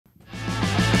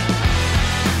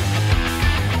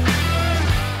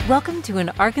Welcome to an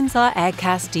Arkansas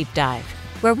AgCast Deep Dive,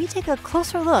 where we take a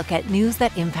closer look at news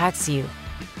that impacts you.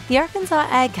 The Arkansas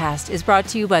AgCast is brought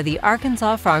to you by the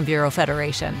Arkansas Farm Bureau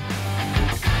Federation.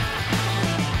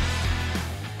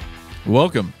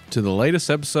 Welcome to the latest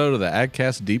episode of the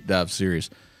AgCast Deep Dive series.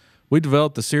 We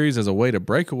developed the series as a way to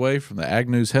break away from the ag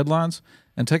news headlines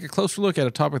and take a closer look at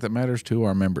a topic that matters to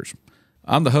our members.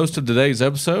 I'm the host of today's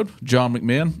episode, John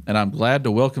McMinn, and I'm glad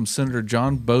to welcome Senator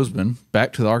John Boozman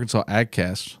back to the Arkansas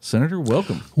AgCast. Senator,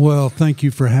 welcome. Well, thank you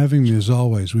for having me as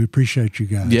always. We appreciate you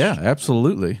guys. Yeah,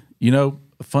 absolutely. You know,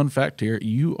 a fun fact here,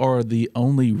 you are the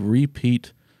only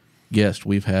repeat guest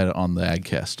we've had on the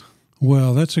AgCast.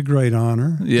 Well, that's a great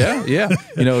honor. Yeah.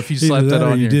 You know, if you slapped that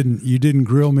on you didn't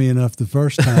grill me enough the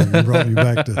first time and brought me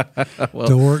back to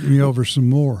work me over some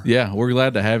more. Yeah, we're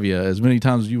glad to have you as many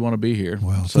times as you want to be here.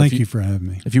 Well, so thank you for having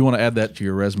me. If you want to add that to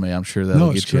your resume, I'm sure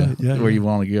that'll get you where you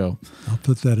want to go. I'll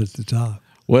put that at the top.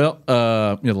 Well,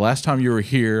 the last time you were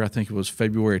here, I think it was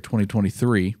February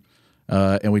 2023,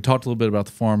 and we talked a little bit about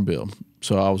the Farm Bill.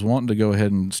 So I was wanting to go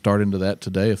ahead and start into that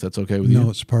today, if that's okay with you. No,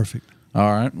 it's perfect. All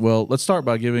right. Well, let's start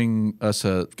by giving us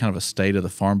a kind of a state of the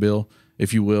Farm Bill,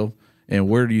 if you will, and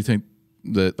where do you think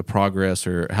the progress,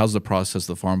 or how's the process of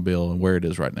the Farm Bill and where it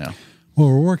is right now? Well,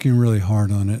 we're working really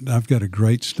hard on it. I've got a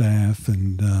great staff,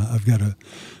 and I've got a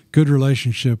good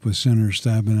relationship with Senator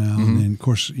Stabenow, and then, of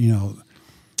course, you know,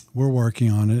 we're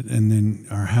working on it, and then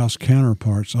our House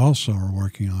counterparts also are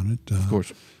working on it. Of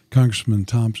course. Congressman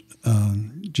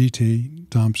G.T.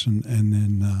 Thompson, and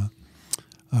then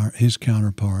his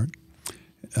counterpart,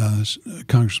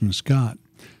 Congressman Scott.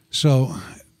 So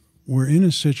we're in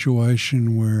a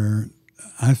situation where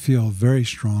I feel very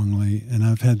strongly, and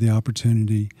I've had the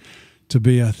opportunity to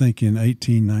be, I think, in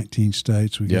 18, 19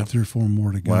 states. We've got 3 or 4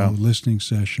 more to go, listening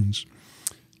sessions.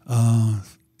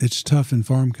 It's tough in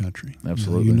farm country.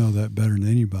 Absolutely. You know that better than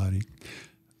anybody.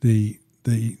 The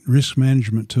risk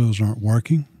management tools aren't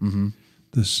working. Mm-hmm.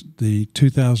 The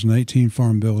 2018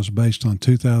 Farm Bill is based on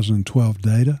 2012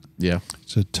 data. Yeah.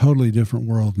 It's a totally different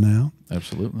world now.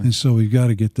 Absolutely. And so we've got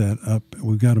to get that up.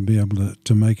 We've got to be able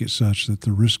to make it such that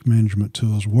the risk management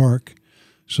tools work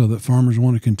so that farmers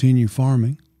want to continue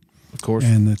farming. Of course.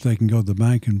 And that they can go to the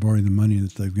bank and borrow the money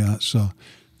that they've got. So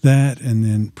that, and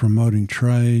then promoting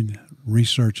trade,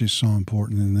 research is so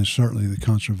important, and then certainly the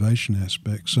conservation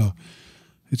aspect. So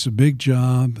it's a big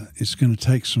job. It's going to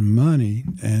take some money,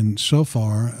 and so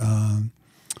far,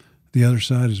 the other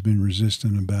side has been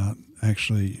resistant about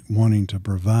actually wanting to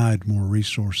provide more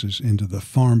resources into the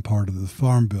farm part of the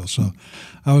Farm Bill. So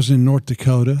I was in North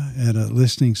Dakota at a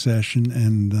listening session,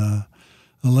 and a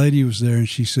lady was there, and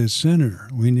she said, "Senator,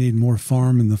 we need more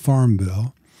farm in the Farm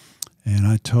Bill." And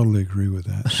I totally agree with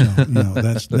that. So, you know,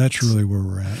 that's really where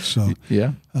we're at. So,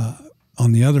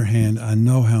 on the other hand, I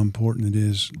know how important it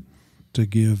is to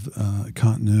give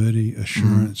continuity,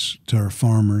 assurance to our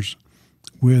farmers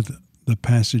with the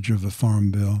passage of a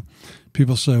Farm Bill.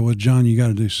 People say, well, John, you got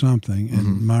to do something.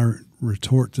 And my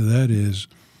retort to that is,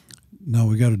 no,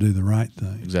 we got to do the right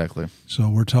thing. Exactly. So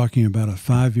we're talking about a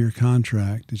 5-year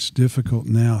contract. It's difficult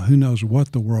now. Who knows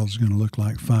what the world's going to look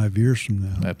like 5 years from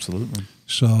now? Absolutely.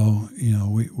 So, you know,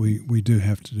 we do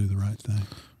have to do the right thing.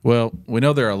 Well, we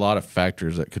know there are a lot of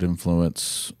factors that could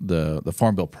influence the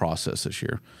Farm Bill process this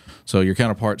year. So your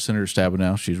counterpart, Senator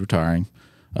Stabenow, she's retiring.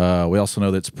 We also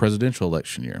know that it's a presidential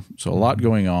election year. So a lot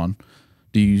going on.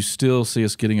 Do you still see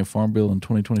us getting a Farm Bill in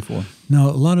 2024? No,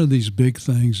 a lot of these big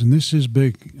things, and this is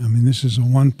big. I mean, this is a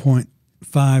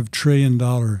 $1.5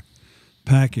 trillion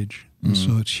package, and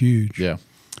so it's huge. Yeah.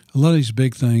 A lot of these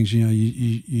big things, you know,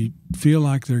 you feel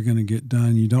like they're going to get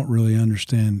done. You don't really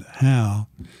understand how,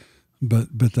 but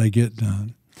they get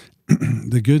done.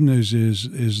 The good news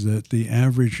is that the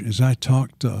average, as I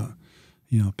talk to,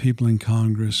 you know, people in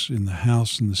Congress, in the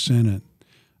House and the Senate,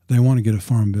 they want to get a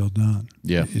Farm Bill done.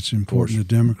 Yeah, it's important to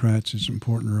Democrats. It's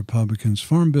important to Republicans.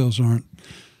 Farm bills aren't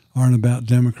about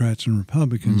Democrats and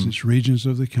Republicans. It's regions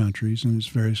of the countries and it's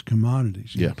various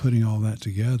commodities. You know, putting all that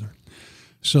together.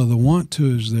 So the want to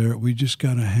is there. We just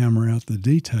got to hammer out the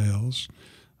details,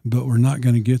 but we're not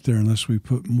going to get there unless we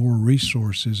put more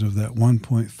resources of that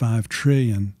 $1.5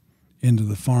 trillion into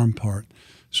the farm part.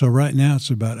 So right now it's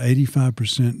about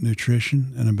 85%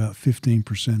 nutrition and about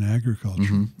 15%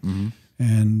 agriculture.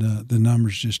 And the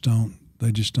numbers just don't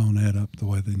add up the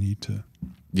way they need to.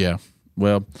 Yeah.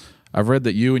 Well, I've read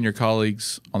that you and your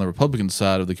colleagues on the Republican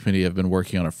side of the committee have been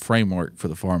working on a framework for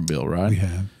the Farm Bill, right? We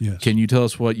have, yes. Can you tell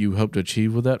us what you hope to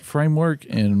achieve with that framework?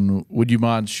 And would you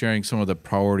mind sharing some of the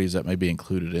priorities that may be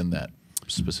included in that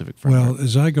specific framework? Well,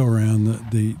 as I go around,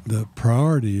 the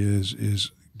priority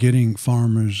is getting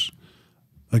farmers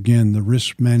again, the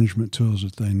risk management tools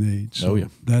that they need. So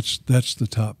that's the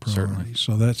top priority. Certainly.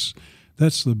 So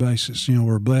that's the basis.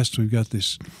 We're blessed. We've got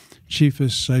this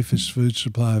cheapest, safest food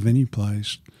supply of any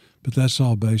place, but that's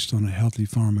all based on a healthy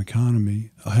farm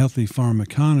economy. A healthy farm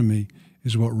economy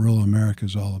is what rural America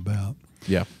is all about.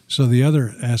 Yeah. So the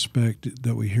other aspect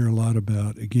that we hear a lot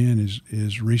about, again,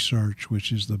 is research,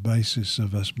 which is the basis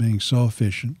of us being so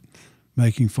efficient,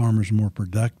 making farmers more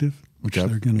productive, which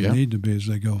they're going to need to be as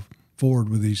they go forward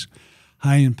with these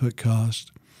high input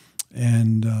costs.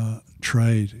 And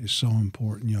trade is so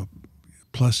important,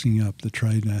 plussing up the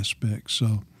trade aspect.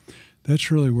 So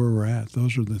that's really where we're at.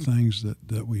 Those are the things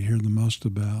that we hear the most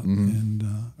about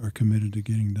and are committed to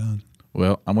getting done.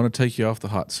 Well, I'm going to take you off the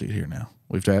hot seat here now.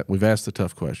 We've asked the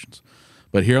tough questions,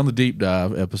 but here on the deep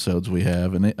dive episodes we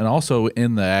have, and also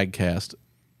in the AgCast,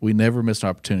 we never miss an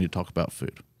opportunity to talk about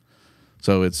food.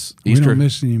 So it's Easter. We don't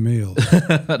miss any meals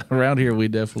around here. We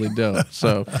definitely don't.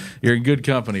 So you're in good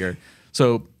company here.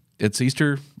 So it's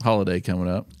Easter holiday coming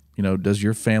up. Does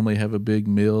your family have a big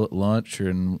meal at lunch?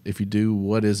 And if you do,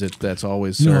 what is it that's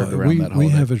always served around that holiday?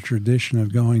 We have a tradition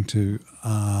of going to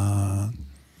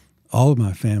all of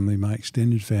my family, my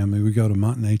extended family. We go to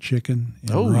Montenay Chicken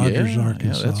in Rogers,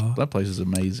 Arkansas. Yeah, that place is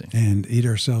amazing. And eat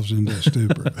ourselves into a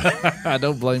stupor. I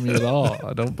don't blame you at all.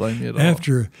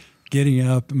 After getting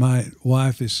up, my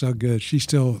wife is so good. She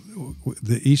still,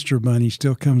 the Easter Bunny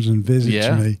still comes and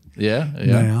visits me.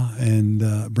 Now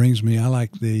and brings me. I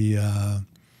like the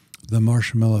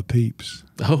marshmallow peeps.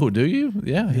 Oh, do you?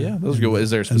 Yeah. Those are good. Is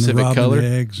there a specific and the color?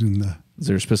 Eggs and the. Is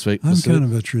there a specific?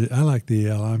 I like the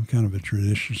yellow. I'm kind of a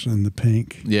traditionalist in the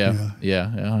pink. Yeah.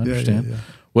 I understand. Yeah.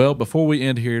 Well, before we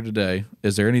end here today,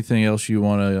 is there anything else you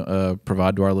want to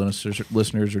provide to our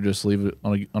listeners, or just leave it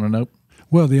on a note?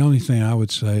 Well, the only thing I would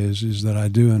say is that I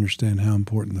do understand how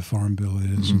important the Farm Bill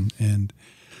is, and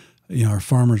our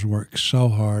farmers work so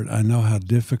hard. I know how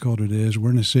difficult it is. We're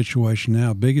in a situation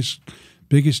now, biggest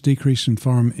decrease in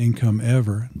farm income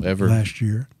ever last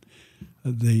year.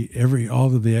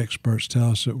 All of the experts tell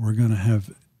us that we're going to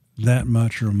have that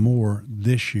much or more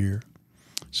this year.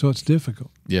 So it's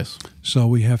difficult. Yes. So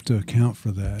we have to account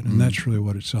for that. And that's really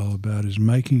what it's all about, is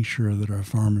making sure that our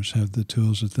farmers have the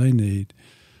tools that they need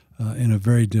in a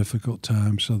very difficult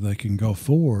time so they can go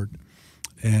forward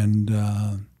and,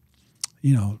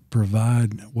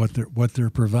 provide what they're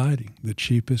providing, the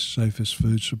cheapest, safest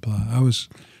food supply. I was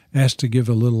asked to give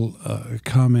a little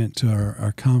comment to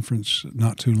our conference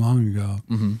not too long ago.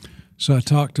 So I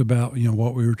talked about,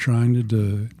 what we were trying to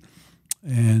do,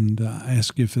 and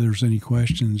asked if there's any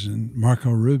questions. And Marco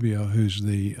Rubio, who's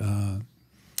the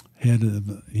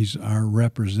he's our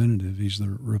representative. He's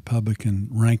the Republican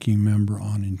ranking member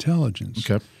on intelligence.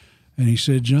 Okay. And he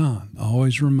said, John,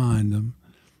 always remind them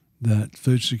that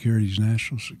food security is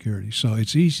national security. So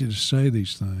it's easy to say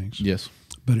these things. Yes.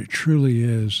 But it truly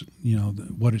is,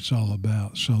 what it's all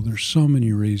about. So there's so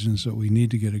many reasons that we need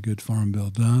to get a good farm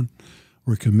bill done.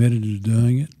 We're committed to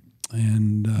doing it,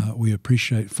 and we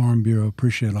appreciate Farm Bureau,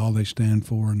 appreciate all they stand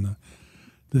for, and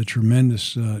the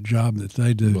tremendous job that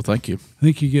they do. Well, thank you.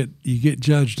 I think you get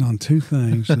judged on two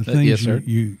things: the things yes, sir.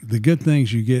 the good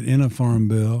things you get in a farm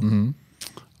bill,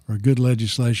 or good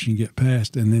legislation you get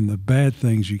passed, and then the bad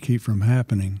things you keep from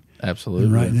happening. Absolutely.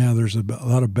 And right now, there's a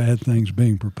lot of bad things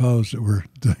being proposed that we're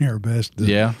doing our best to.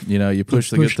 Yeah, you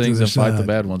push the good things and fight the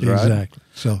bad ones, right? Exactly.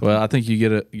 So, well, I think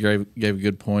you gave a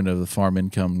good point of the farm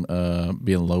income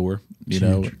being lower,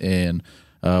 and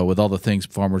with all the things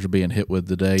farmers are being hit with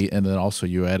today, and then also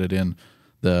you added in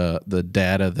the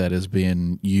data that is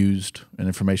being used and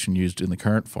information used in the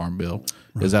current farm bill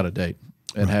is out of date,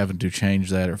 and having to change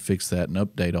that or fix that and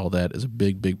update all that is a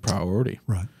big priority.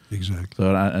 Right. Exactly.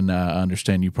 So I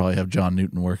understand you probably have Dr.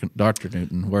 Newton working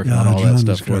on all that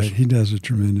stuff for us. He does a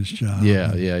tremendous job.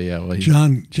 Yeah. Well,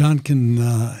 John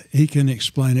can he can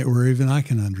explain it where even I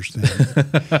can understand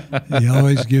it. He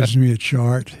always gives me a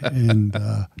chart, and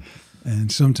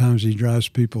sometimes he drives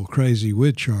people crazy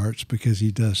with charts because he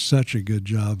does such a good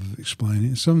job of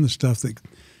explaining. Some of the stuff that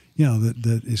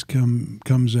that is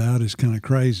comes out is kind of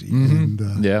crazy,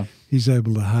 and he's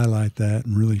able to highlight that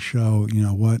and really show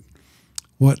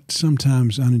what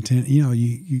sometimes unintended,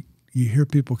 you hear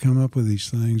people come up with these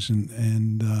things, and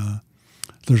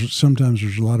there's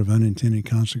a lot of unintended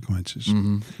consequences,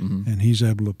 and he's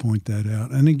able to point that out.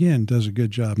 And again, does a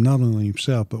good job, not only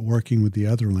himself, but working with the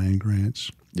other land grants.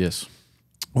 Yes.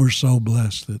 We're so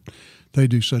blessed that they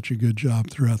do such a good job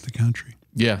throughout the country.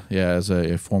 Yeah. As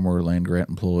a former land grant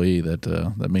employee,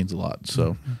 that means a lot.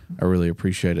 So I really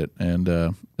appreciate it. And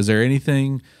is there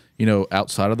anything,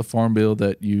 outside of the farm bill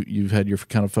that you've had your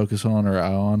kind of focus on or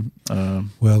eye on?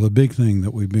 Well, the big thing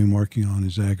that we've been working on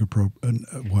is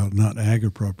not ag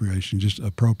appropriation, just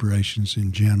appropriations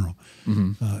in general.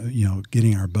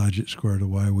 Getting our budget squared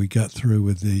away. We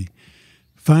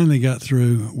finally got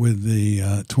through with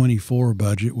the 24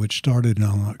 budget, which started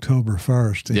on October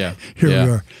 1st. Yeah. Here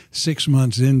we are 6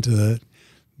 months into it.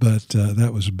 But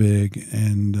that was big,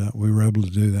 and we were able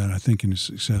to do that, I think, in a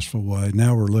successful way.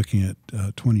 Now we're looking at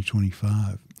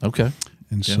 2025. Okay.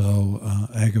 And so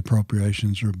ag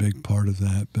appropriations are a big part of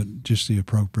that, but just the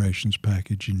appropriations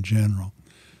package in general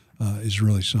is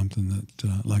really something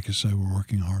that, like I say, we're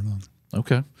working hard on.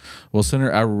 Okay. Well,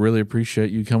 Senator, I really appreciate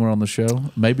you coming on the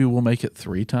show. Maybe we'll make it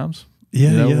 3 times.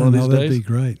 Yeah, one of these that'd days. be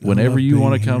great. Whenever you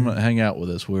want to come hang out with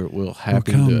us, we'll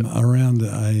happy to do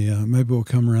it. Maybe we'll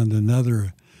come around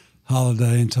another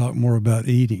holiday and talk more about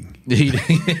eating.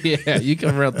 Yeah, you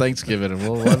come around Thanksgiving and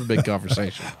we'll have a big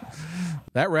conversation.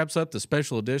 That wraps up the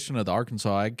special edition of the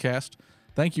Arkansas AgCast.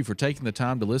 Thank you for taking the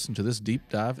time to listen to this deep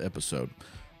dive episode.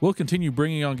 We'll continue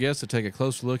bringing on guests to take a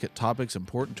closer look at topics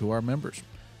important to our members.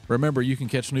 Remember, you can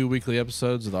catch new weekly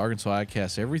episodes of the Arkansas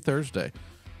AgCast every Thursday.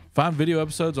 Find video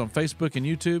episodes on Facebook and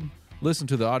YouTube. Listen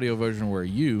to the audio version where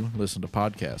you listen to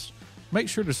podcasts. Make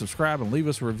sure to subscribe and leave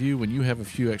us a review when you have a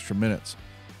few extra minutes.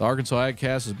 The Arkansas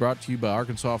AgCast is brought to you by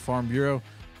Arkansas Farm Bureau.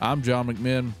 I'm John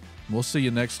McMinn. We'll see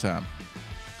you next time.